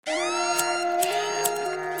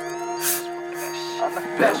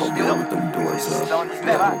Batmobile with them doors up.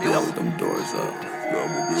 Batmobile with them doors up.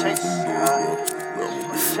 Batmobile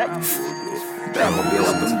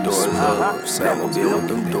with them doors up. Batmobile with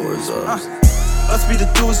them doors up. Us be the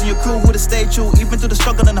dudes in your crew who to stay true, even through the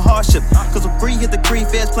struggle and the hardship. Cause when Bree hit the creek,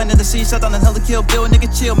 feds planting the seed, shut down and hella kill Bill.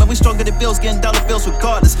 Nigga chill, man, we stronger than bills, getting dollar bills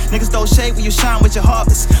regardless. Niggas throw shade when you shine with your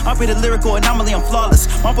harvest. I be the lyrical anomaly, I'm flawless.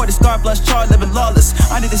 My boy the scar blush chart, living lawless.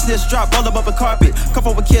 I need a snitch drop, roll up a carpet. Cup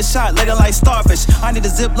over kid shot, later like starfish. I need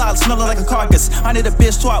a ziplock, smelling like a carcass. I need a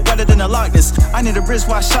bitch twat, wetter than a Loch Ness. I need a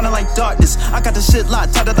wristwatch, shining like darkness. I got the shit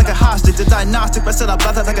locked, tied up like a hostage. The diagnostic, but said I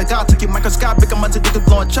blotted like a gothic. You microscopic, I'm addicted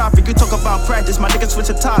blowing traffic. You talk about practice, my niggas switch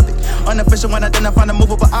a topic. Unofficial when I identify a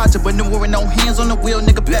movable object, but new with no hands on the wheel,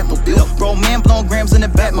 nigga. Batmobile. Bro, man, blowing grams in the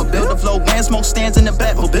Batmobile. The flow ran, smoke stands in the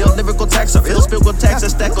Batmobile. Lyrical tax are ill, spiritual tax, that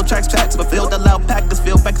stack tracks packs, but filled, loud pack this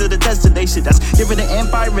field back to the destination. That's giving the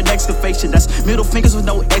empire an excavation. That's middle fingers with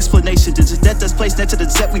no explanation. This is death that's placed next to the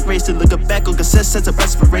set we raised to look back on cassette sets of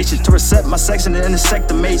respiration. To reset my section and intersect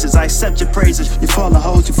the mazes. I accept your praises. You falling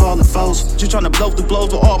hoes, you falling foes. You trying to blow through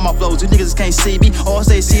blows with all my blows. You niggas can't see me. All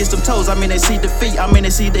they see is them toes. I mean, they see defeat. I mean, they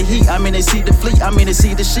see the heat. I mean, they see the fleet. I mean, they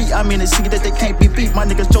see the sheet. I mean, they see that they can't be beat. My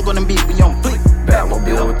niggas choke on the beat. We on fleek.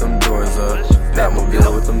 Batmobile with them doors up.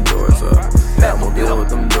 Batmobile with them doors up. Batmobile with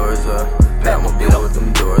them doors up. Batmobile with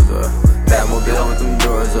them doors up. Batmobile with them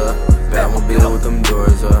doors up. Batmobile with them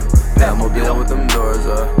doors up. Batmobile with them doors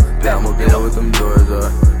up. Batmobile with them doors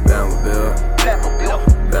up. Batmobile. Batmobile.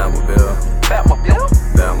 Batmobile. Batmobile.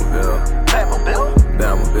 Batmobile. Batmobile.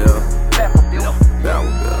 Batmobile. Batmobile.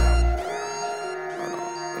 Batmobile. Hold on,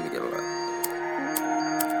 let me get a look.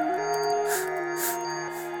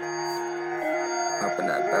 Hop in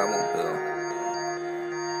that Batmobile.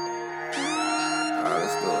 Alright,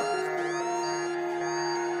 let's do it.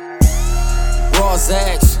 Raw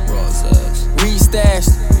Zags, weed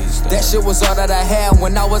stashed. That shit was all that I had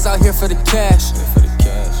when I was out here for the cash.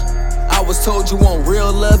 I was told you want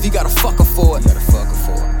real love, you gotta fuck her for it.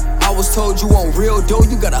 I was told you want real dough,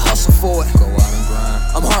 you gotta hustle for it. Go out and grind.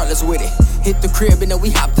 I'm heartless with it. Hit the crib and then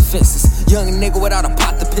we hop the fences. Young nigga without a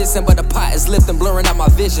pot to piss in, but the pot is lifting, blurring out my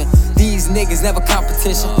vision. These niggas never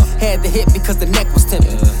competition. Had to hit because the neck was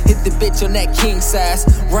tempting. Hit the bitch on that king size.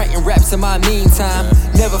 Writing raps in my meantime.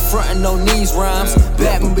 Never frontin' on these rhymes.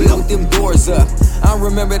 Batmobile with them doors up. I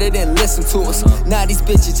remember they didn't listen to us. Now these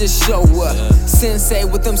bitches just show up. Sensei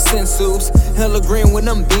with them sensus. Hella green when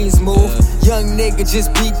them beans move. Young nigga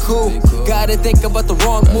just be cool. Gotta think about the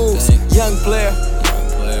wrong moves. Young player.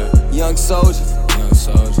 Young soldier.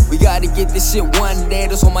 We gotta get this shit one day,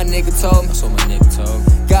 that's what my nigga told me.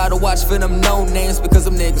 Gotta watch for them no names because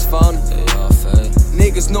them niggas phony.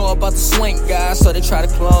 Niggas know about the swank guys, so they try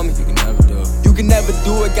to clone me. You can never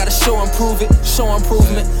do it, gotta show and prove it, show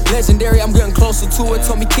improvement. Legendary, I'm getting closer to it.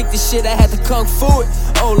 Told me kick this shit, I had to kung fu it.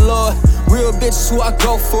 Oh lord, real bitches who I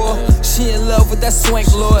go for. She in love with that swank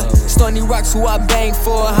lord. Stony Rocks who I bang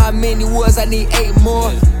for. How many was I need 8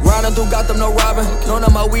 more. Riding through Gotham, no robbing. None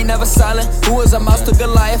of my weed never silent. Who was a mouse to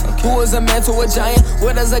Goliath? Who was a man to a giant?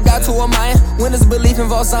 What does a god to a Mayan? When does belief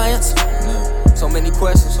involve science? So many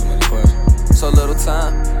questions, so little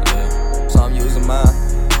time. So I'm using mine.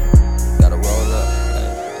 Gotta roll up.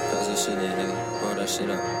 Cause this shit in, nigga. Roll that shit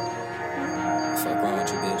up. Fuck wrong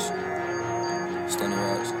with you, bitch. Stony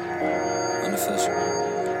Rocks. Unofficial.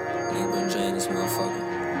 Nigga Brent this motherfucker.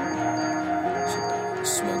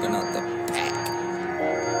 Smoking out that